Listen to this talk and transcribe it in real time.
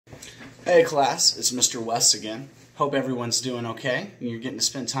Hey class, it's Mr. West again. Hope everyone's doing okay and you're getting to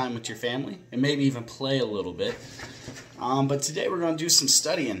spend time with your family and maybe even play a little bit. But today we're going to do some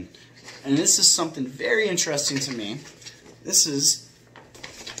studying, and this is something very interesting to me. This is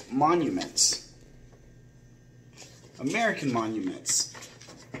monuments. American monuments.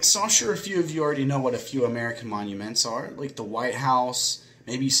 So I'm sure a few of you already know what a few American monuments are, like the White House.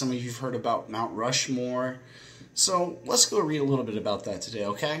 Maybe some of you have heard about Mount Rushmore. So let's go read a little bit about that today,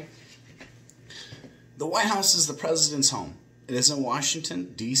 okay? The White House is the president's home. It is in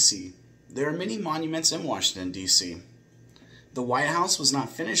Washington, D.C. There are many monuments in Washington, D.C. The White House was not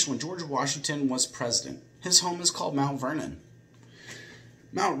finished when George Washington was president. His home is called Mount Vernon.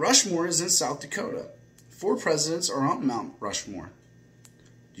 Mount Rushmore is in South Dakota. 4 presidents are on Mount Rushmore.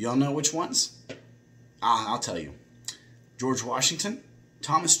 Do y'all know which ones? I'll tell you. George Washington,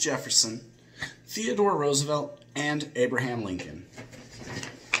 Thomas Jefferson, Theodore Roosevelt, and Abraham Lincoln.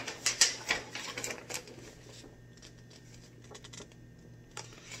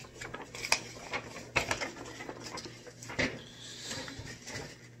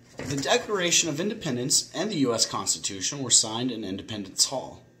 The Declaration of Independence and the U.S. Constitution were signed in Independence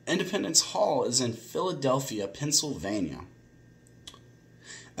Hall. Independence Hall is in Philadelphia, Pennsylvania.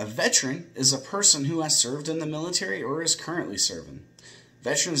 A veteran is a person who has served in the military or is currently serving.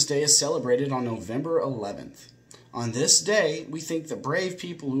 Veterans Day is celebrated on November 11th. On this day, we thank the brave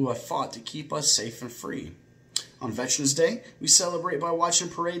people who have fought to keep us safe and free. On Veterans Day, we celebrate by watching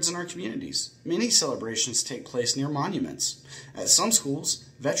parades in our communities. Many celebrations take place near monuments. At some schools,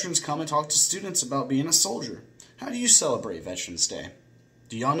 veterans come and talk to students about being a soldier. How do you celebrate Veterans Day?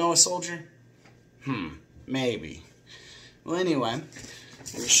 Do y'all know a soldier? Maybe. Well, anyway,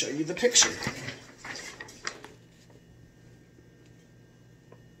 let me show you the picture.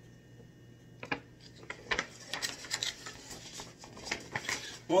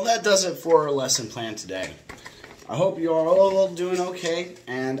 Well, that does it for our lesson plan today. I hope you are all doing okay,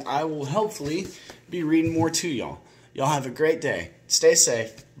 and I will hopefully be reading more to y'all. Y'all have a great day. Stay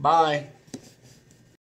safe. Bye.